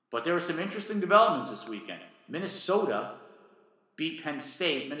 But there were some interesting developments this weekend. Minnesota beat Penn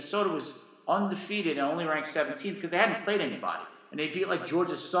State. Minnesota was undefeated and only ranked 17th because they hadn't played anybody. And they beat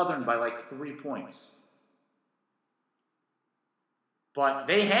Georgia Southern by 3 points. But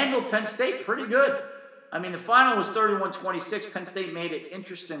they handled Penn State pretty good. I mean, the final was 31-26. Penn State made it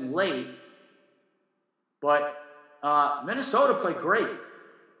interesting late. But Minnesota played great.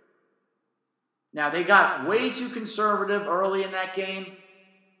 Now, they got way too conservative early in that game.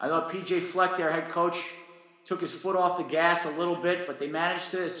 I thought P.J. Fleck, their head coach, took his foot off the gas a little bit, but they managed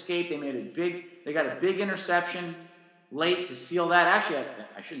to escape. They got a big interception late to seal that. Actually,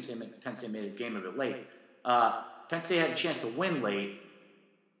 I shouldn't say Penn State made a game of it late. Penn State had a chance to win late,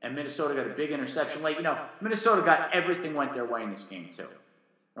 and Minnesota got a big interception late. Minnesota got everything went their way in this game too.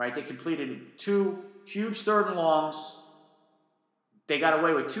 Right? They completed 2 huge 3rd and longs. They got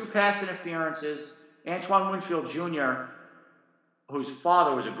away with 2 pass interferences. Antoine Winfield Jr., whose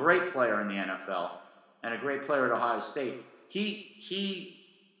father was a great player in the NFL and a great player at Ohio State, he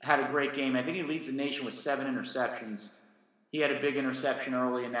had a great game. I think he leads the nation with 7 interceptions. He had a big interception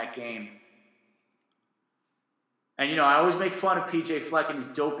early in that game. And, I always make fun of P.J. Fleck and his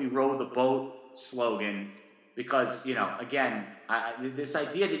dopey row the boat slogan because, again, this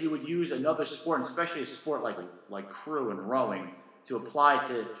idea that you would use another sport, and especially a sport like crew and rowing, to apply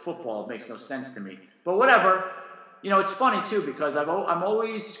to football makes no sense to me. But whatever. It's funny, too, because I'm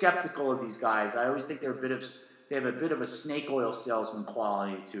always skeptical of these guys. I always think they have a bit of a snake oil salesman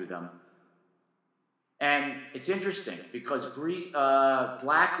quality to them. And it's interesting because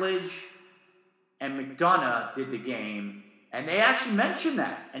Blackledge and McDonough did the game, and they actually mentioned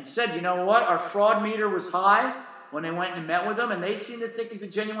that and said, you know what, our fraud meter was high when they went and met with him, and they seem to think he's a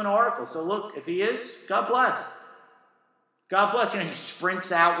genuine article. So look, if he is, God bless. God bless. He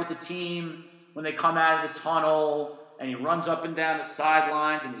sprints out with the team when they come out of the tunnel, and he runs up and down the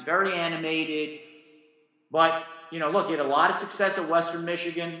sidelines, and he's very animated. But, look, he had a lot of success at Western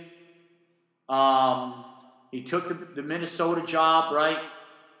Michigan. He took the Minnesota job, right?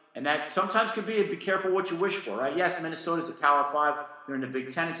 And that sometimes could be careful what you wish for, right? Yes, Minnesota's a Power 5. They're in the Big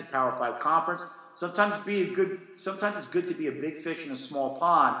Ten. It's a Power 5 conference. Sometimes it's good to be a big fish in a small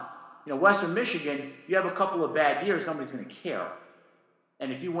pond. Western Michigan, you have a couple of bad years, nobody's going to care.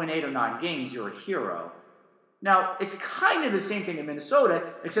 And if you win 8 or 9 games, you're a hero. Now, it's kind of the same thing in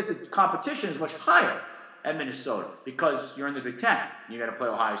Minnesota, except the competition is much higher at Minnesota because you're in the Big Ten. You got to play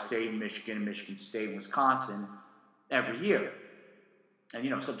Ohio State, Michigan State, Wisconsin every year.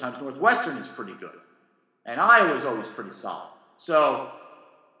 And, sometimes Northwestern is pretty good. And Iowa's always pretty solid. So,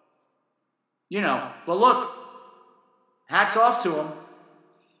 but look, hats off to them.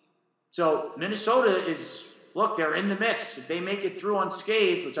 So Minnesota is, look, they're in the mix. If they make it through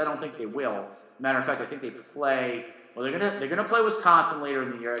unscathed, which I don't think they will. Matter of fact, I think they play. Well, they're gonna play Wisconsin later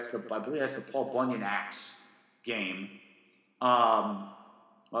in the year. I believe that's the Paul Bunyan Axe game.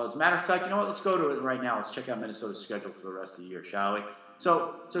 Well, as a matter of fact, you know what? Let's go to it right now. Let's check out Minnesota's schedule for the rest of the year, shall we?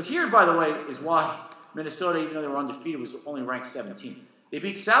 So here, by the way, is why Minnesota, even though they were undefeated, was only ranked 17th. They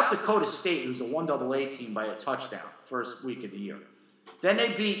beat South Dakota State, who's a 1AA team, by a touchdown first week of the year. Then they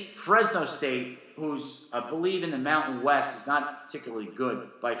beat Fresno State, who's, I believe, in the Mountain West, is not particularly good,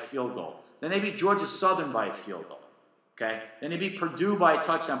 by a field goal. Then they beat Georgia Southern by a field goal. Okay? Then they beat Purdue by a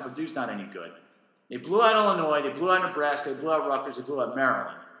touchdown. Purdue's not any good. They blew out Illinois, they blew out Nebraska, they blew out Rutgers, they blew out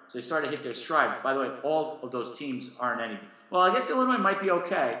Maryland. So they started to hit their stride. By the way, all of those teams aren't any. Well, I guess Illinois might be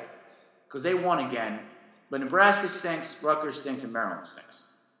okay because they won again. But Nebraska stinks, Rutgers stinks, and Maryland stinks.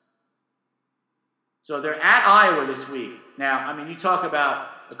 So they're at Iowa this week. Now, I mean, you talk about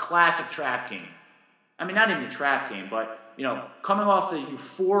a classic trap game. I mean, not even a trap game, but, you know, coming off the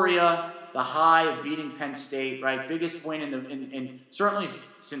euphoria, the high of beating Penn State, right? Biggest win in certainly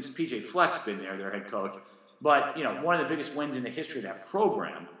since PJ Fleck's been there, their head coach. But, you know, one of the biggest wins in the history of that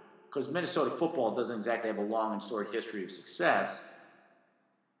program, because Minnesota football doesn't exactly have a long and storied history of success.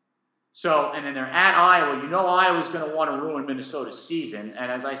 So, and then they're at Iowa. You know Iowa's going to want to ruin Minnesota's season. And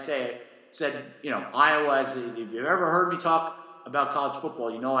as I said, you know, Iowa, if you've ever heard me talk about college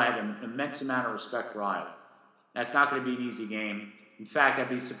football, you know I have an immense amount of respect for Iowa. That's not going to be an easy game. In fact, I'd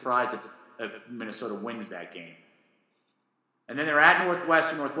be surprised if Minnesota wins that game. And then they're at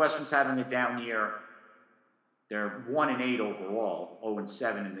Northwestern. Northwestern's having a down year. They're 1-8 overall,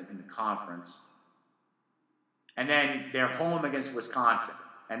 0-7 in the conference. And then they're home against Wisconsin.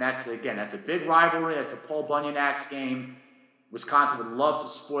 And that's a big rivalry. That's a Paul Bunyan Axe game. Wisconsin would love to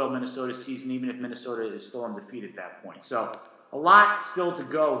spoil Minnesota's season, even if Minnesota is still undefeated at that point. So a lot still to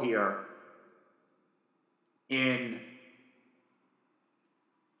go here in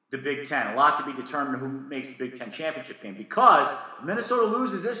the Big Ten. A lot to be determined who makes the Big Ten championship game. Because if Minnesota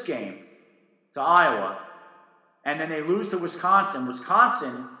loses this game to Iowa, and then they lose to Wisconsin,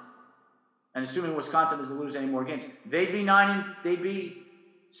 and assuming Wisconsin doesn't lose any more games, they'd be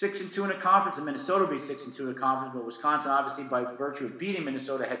 6-2 in a conference, and Minnesota would be 6-2 in a conference, but Wisconsin, obviously, by virtue of beating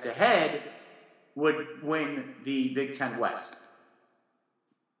Minnesota head-to-head, would win the Big Ten West.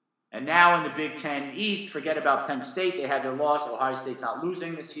 And now in the Big Ten East, forget about Penn State. They had their loss. Ohio State's not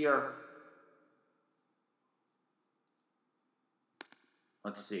losing this year.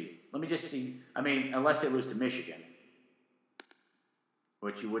 Let's see. Let me just see. I mean, unless they lose to Michigan,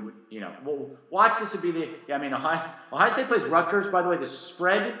 which you wouldn't, you know. Well, watch this would be the, I mean, Ohio State plays Rutgers. By the way, the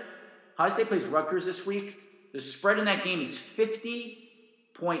spread, Ohio State plays Rutgers this week. The spread in that game is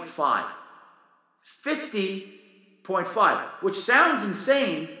 50.5. 50.5, which sounds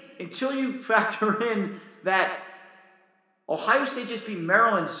insane until you factor in that Ohio State just beat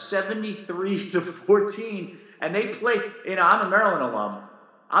Maryland 73-14, and they played, you know, I'm a Maryland alum.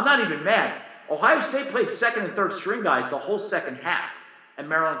 I'm not even mad. Ohio State played second and third string guys the whole second half, and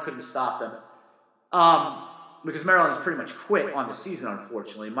Maryland couldn't stop them. Because Maryland has pretty much quit on the season,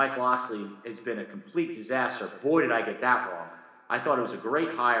 unfortunately. Mike Locksley has been a complete disaster. Boy, did I get that wrong. I thought it was a great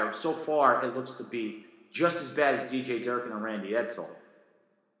hire. So far, it looks to be just as bad as DJ Durkin and Randy Edsall.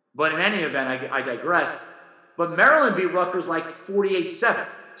 But in any event, I digress. But Maryland beat Rutgers like 48-7.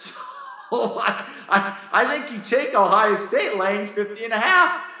 So I think you take Ohio State laying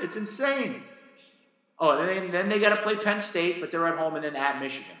 50.5. It's insane. Oh, and then they got to play Penn State, but they're at home and then at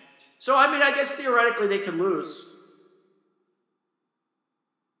Michigan. So, I mean, I guess theoretically they could lose.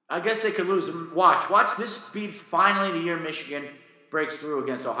 Watch this be finally the year Michigan breaks through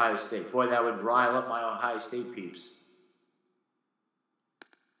against Ohio State. Boy, that would rile up my Ohio State peeps.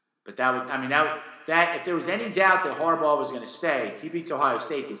 But that if there was any doubt that Harbaugh was going to stay, he beats Ohio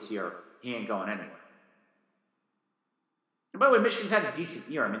State this year, he ain't going anywhere. And by the way, Michigan's had a decent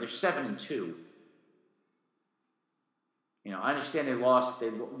year. I mean, they're 7-2. You know, I understand they lost. They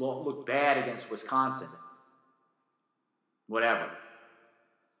looked bad against Wisconsin. Whatever.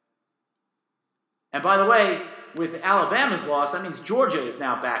 And by the way, with Alabama's loss, that means Georgia is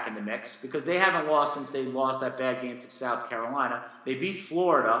now back in the mix because they haven't lost since they lost that bad game to South Carolina. They beat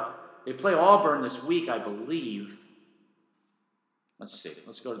Florida. They play Auburn this week, I believe. Let's see.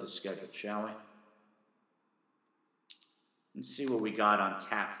 Let's go to the schedule, shall we? Let's see what we got on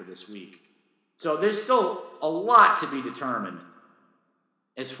tap for this week. So there's still a lot to be determined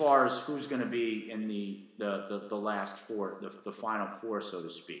as far as who's going to be in the last four, the final four, so to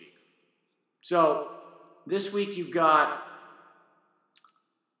speak. So this week you've got,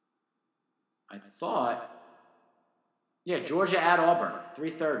 I thought, Yeah, Georgia at Auburn,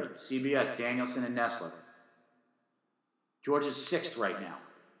 3:30, CBS, Danielson and Nessler. Georgia's 6th right now.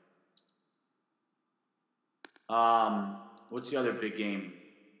 What's the other big game?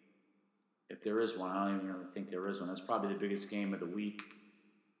 If there is one, I don't even really think there is one. That's probably the biggest game of the week.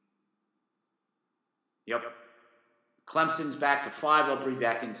 Yep. Clemson's back to 5. They'll be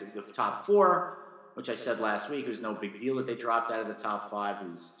back into the top 4, which I said last week. It was no big deal that they dropped out of the top 5.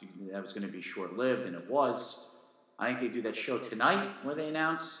 That was going to be short-lived, and it was. I think they do that show tonight where they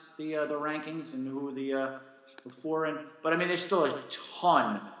announce the rankings and who the 4 in. But, I mean, there's still a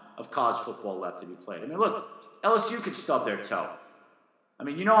ton of college football left to be played. I mean, look, LSU could stub their toe. I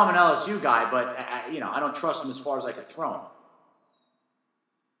mean, I'm an LSU guy, but, I don't trust them as far as I could throw them.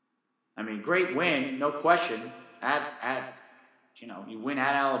 I mean, great win, no question. You win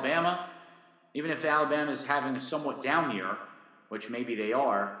at Alabama. Even if Alabama is having a somewhat down year, which maybe they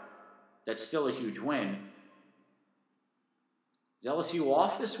are, that's still a huge win. Is LSU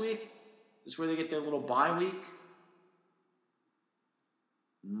off this week? Is this where they get their little bye week?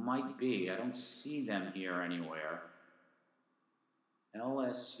 Might be. I don't see them here anywhere.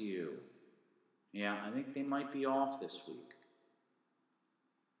 LSU. Yeah, I think they might be off this week.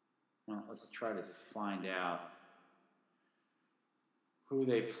 Well, let's try to find out who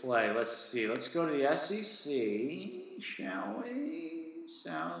they play. Let's see. Let's go to the SEC, shall we?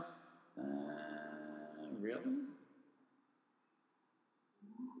 South. Really?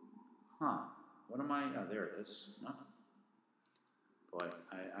 Huh. What am I? Oh, there it is. No. Boy,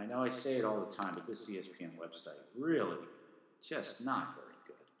 I know I say it all the time, but this ESPN website really just not very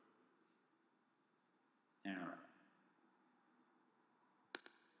good. All right.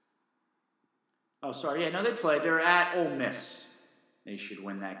 Oh, sorry. Yeah, no, they played. They're at Ole Miss. They should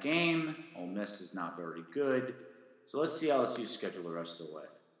win that game. Ole Miss is not very good. So let's see LSU's schedule the rest of the way.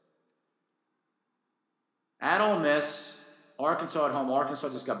 At Ole Miss, Arkansas at home. Arkansas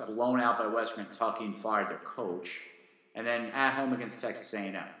just got blown out by Western Kentucky and fired their coach. And then at home against Texas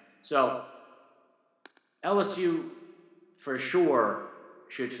A&M. So LSU, for sure,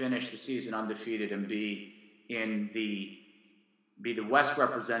 should finish the season undefeated and be the West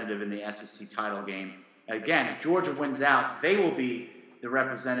representative in the SEC title game. Again, if Georgia wins out, they will be the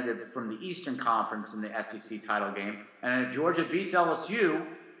representative from the Eastern Conference in the SEC title game. And if Georgia beats LSU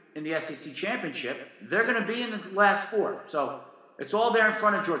in the SEC championship, they're going to be in the last 4. So it's all there in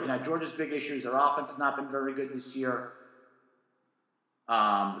front of Georgia. Now, Georgia's big issue is their offense has not been very good this year.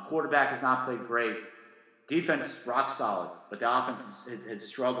 The quarterback has not played great. Defense, rock solid, but the offense has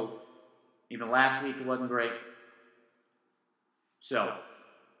struggled. Even last week, it wasn't great. So,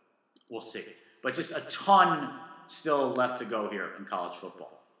 we'll see. But just a ton still left to go here in college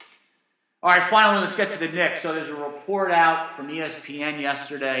football. All right, finally, let's get to the Knicks. So there's a report out from ESPN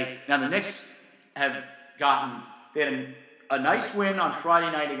yesterday. Now, the Knicks they had a nice win on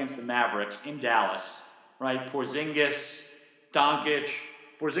Friday night against the Mavericks in Dallas, right? Porzingis, Doncic.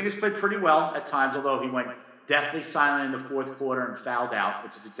 Porzingis played pretty well at times, although he went deathly silent in the fourth quarter and fouled out,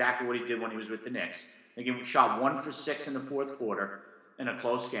 which is exactly what he did when he was with the Knicks. He shot 1 for 6 in the fourth quarter in a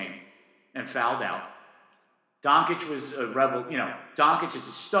close game and fouled out. Doncic was a rebel. Doncic is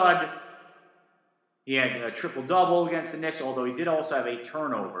a stud. He had a triple-double against the Knicks, although he did also have 8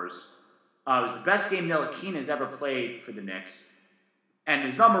 turnovers. It was the best game Ntilikina has ever played for the Knicks. And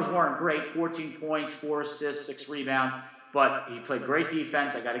his numbers weren't great, 14 points, 4 assists, 6 rebounds. But he played great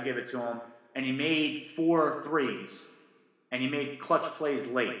defense, I got to give it to him. And he made 4 threes. And he made clutch plays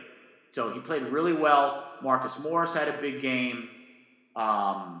late. So he played really well. Marcus Morris had a big game.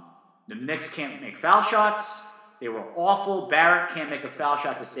 The Knicks can't make foul shots. They were awful. Barrett can't make a foul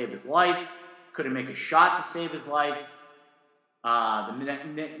shot to save his life. Couldn't make a shot to save his life.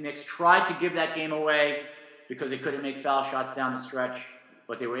 The Knicks tried to give that game away because they couldn't make foul shots down the stretch,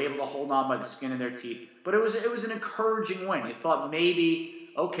 but they were able to hold on by the skin of their teeth. But it was an encouraging win. You thought maybe,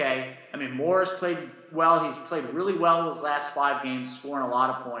 okay. I mean, Morris played well. He's played really well his last 5 games, scoring a lot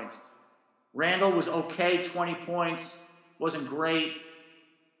of points. Randall was okay, 20 points. Wasn't great,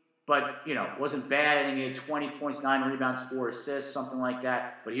 but, wasn't bad. I think he had 20 points, 9 rebounds, 4 assists, something like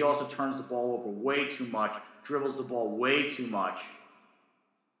that. But he also turns the ball over way too much, dribbles the ball way too much.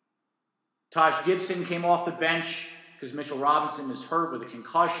 Taj Gibson came off the bench because Mitchell Robinson is hurt with a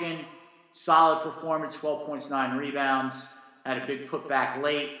concussion. Solid performance, 12 points, 9 rebounds. Had a big putback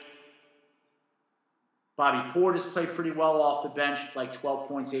late. Bobby Portis played pretty well off the bench, like 12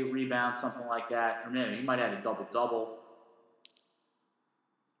 points, 8 rebounds, something like that. Or maybe he might have had a double-double.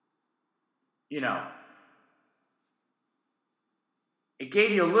 It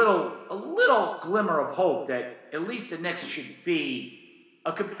gave you a little glimmer of hope that at least the Knicks should be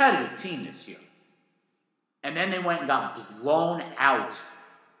a competitive team this year. And then they went and got blown out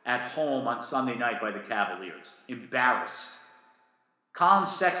at home on Sunday night by the Cavaliers. Embarrassed. Colin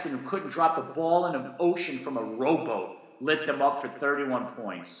Sexton, who couldn't drop the ball in an ocean from a rowboat, lit them up for 31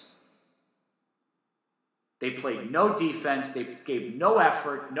 points. They played no defense. They gave no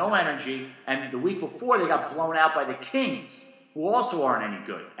effort, no energy. And the week before, they got blown out by the Kings, who also aren't any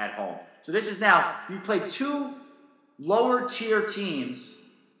good at home. So this is now, you play two lower tier teams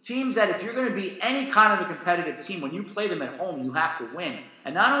that if you're going to be any kind of a competitive team, when you play them at home, you have to win.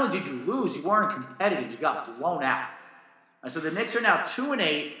 And not only did you lose, you weren't competitive, you got blown out. And so the Knicks are now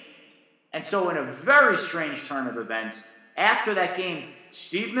 2-8. And so in a very strange turn of events, after that game,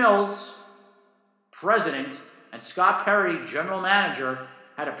 Steve Mills, president, and Scott Perry, general manager,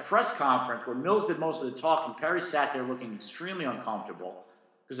 had a press conference where Mills did most of the talking. Perry sat there looking extremely uncomfortable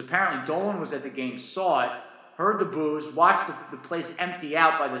because apparently Dolan was at the game, saw it, heard the boos, watched the place empty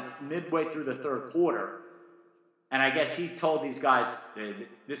out by the midway through the third quarter. And I guess he told these guys,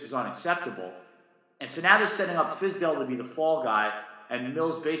 this is unacceptable. And so now they're setting up Fizdale to be the fall guy. And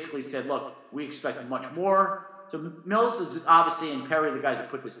Mills basically said, look, we expect much more. So Mills is obviously, and Perry, the guys that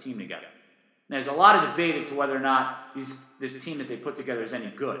put this team together. And there's a lot of debate as to whether or not this team that they put together is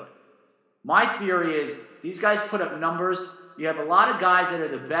any good. My theory is these guys put up numbers. You have a lot of guys that are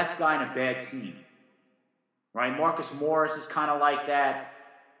the best guy in a bad team. Right? Marcus Morris is kind of like that.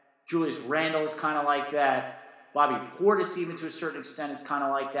 Julius Randle is kind of like that. Bobby Portis, even to a certain extent, is kind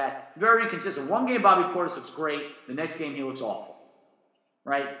of like that. Very inconsistent. One game, Bobby Portis looks great. The next game, he looks awful.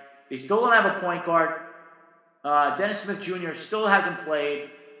 Right? They still don't have a point guard. Dennis Smith Jr. still hasn't played.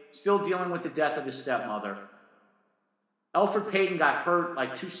 Still dealing with the death of his stepmother. Elfrid Payton got hurt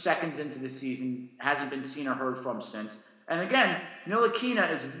like 2 seconds into the season. Hasn't been seen or heard from since. And again,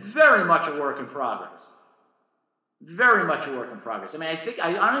 Ntilikina is very much a work in progress. Very much a work in progress. I mean,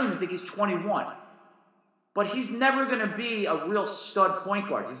 I don't even think he's 21. But he's never going to be a real stud point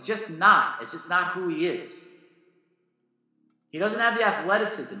guard. He's just not. It's just not who he is. He doesn't have the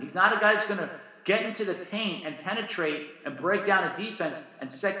athleticism. He's not a guy that's going to get into the paint and penetrate and break down a defense and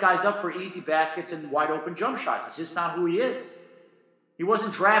set guys up for easy baskets and wide open jump shots. It's just not who he is. He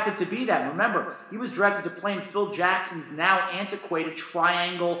wasn't drafted to be that. Remember, he was drafted to play in Phil Jackson's now antiquated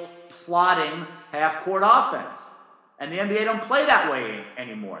triangle plotting half-court offense. And the NBA don't play that way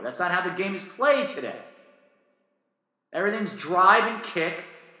anymore. That's not how the game is played today. Everything's drive and kick,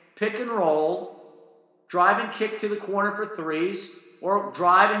 pick and roll, drive and kick to the corner for threes, or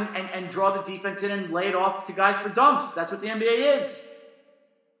drive and draw the defense in and lay it off to guys for dunks. That's what the NBA is.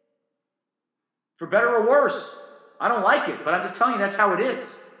 For better or worse. I don't like it, but I'm just telling you that's how it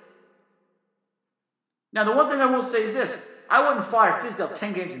is. Now, the one thing I will say is this. I wouldn't fire Fizdale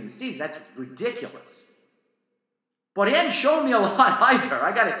 10 games in the season. That's ridiculous. But he hadn't shown me a lot either,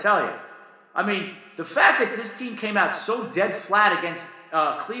 I got to tell you. I mean, the fact that this team came out so dead flat against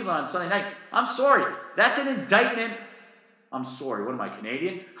Cleveland on Sunday night, I'm sorry. That's an indictment. I'm sorry. What am I,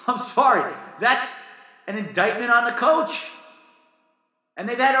 Canadian? I'm sorry. That's an indictment on the coach. And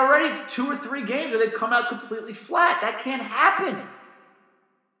they've had already 2 or 3 games where they've come out completely flat. That can't happen.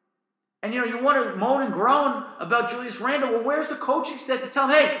 And, you want to moan and groan about Julius Randle. Well, where's the coaching staff to tell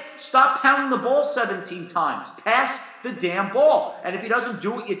him, hey, stop pounding the ball 17 times. Pass the damn ball. And if he doesn't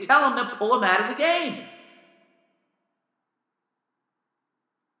do what you tell him, then pull him out of the game.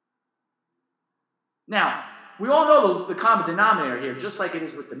 Now, we all know the common denominator here, just like it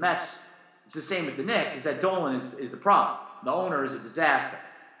is with the Mets, it's the same with the Knicks, is that Dolan is the problem. The owner is a disaster.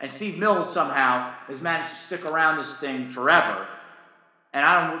 And Steve Mills somehow has managed to stick around this thing forever. And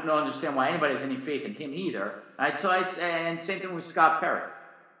I don't understand why anybody has any faith in him either. And same thing with Scott Perry.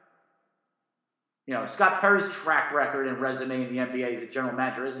 Scott Perry's track record and resume in the NBA as a general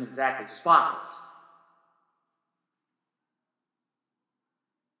manager isn't exactly spotless.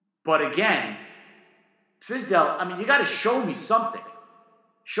 But again, Fizdale, you got to show me something.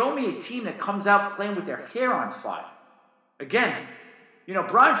 Show me a team that comes out playing with their hair on fire. Again,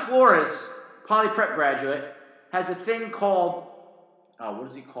 Brian Flores, Poly Prep graduate, has a thing called, what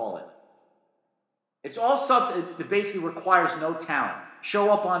does he call it? It's all stuff that basically requires no talent. Show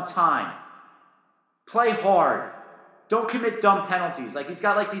up on time. Play hard. Don't commit dumb penalties. He's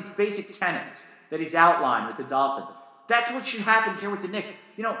got these basic tenets that he's outlined with the Dolphins. That's what should happen here with the Knicks.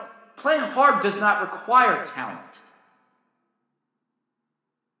 Playing hard does not require talent.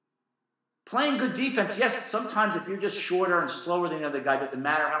 Playing good defense, yes, sometimes if you're just shorter and slower than the other guy, doesn't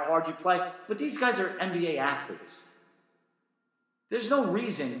matter how hard you play, but these guys are NBA athletes. There's no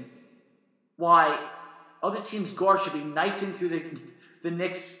reason why other teams' guards should be knifing through the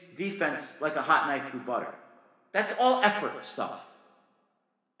Knicks' defense like a hot knife through butter. That's all effort stuff.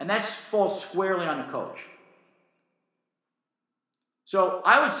 And that falls squarely on the coach. So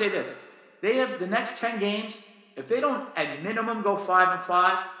I would say this. They have the next 10 games. If they don't at minimum go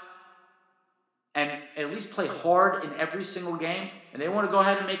 5-5 and at least play hard in every single game, and they want to go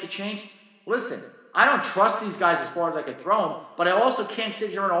ahead and make a change, listen, I don't trust these guys as far as I could throw them, but I also can't sit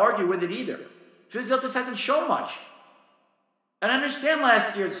here and argue with it either. Fizdale just hasn't shown much. And I understand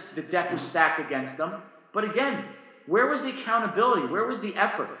last year the deck was stacked against them, but again, where was the accountability? Where was the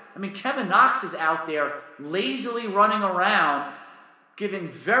effort? I mean, Kevin Knox is out there lazily running around, giving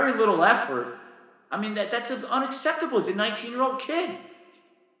very little effort. I mean, that's unacceptable. He's a 19-year-old kid.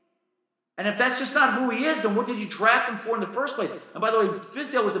 And if that's just not who he is, then what did you draft him for in the first place? And by the way,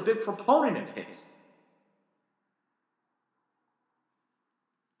 Fizdale was a big proponent of his.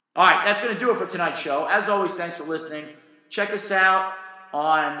 All right, that's going to do it for tonight's show. As always, thanks for listening. Check us out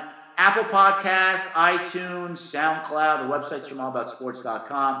on Apple Podcasts, iTunes, SoundCloud. The website's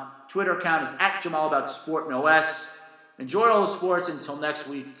JamalAboutSports.com. Twitter account is @JamalAboutSport, no S. Enjoy all the sports. Until next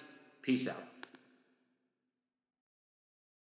week, peace out.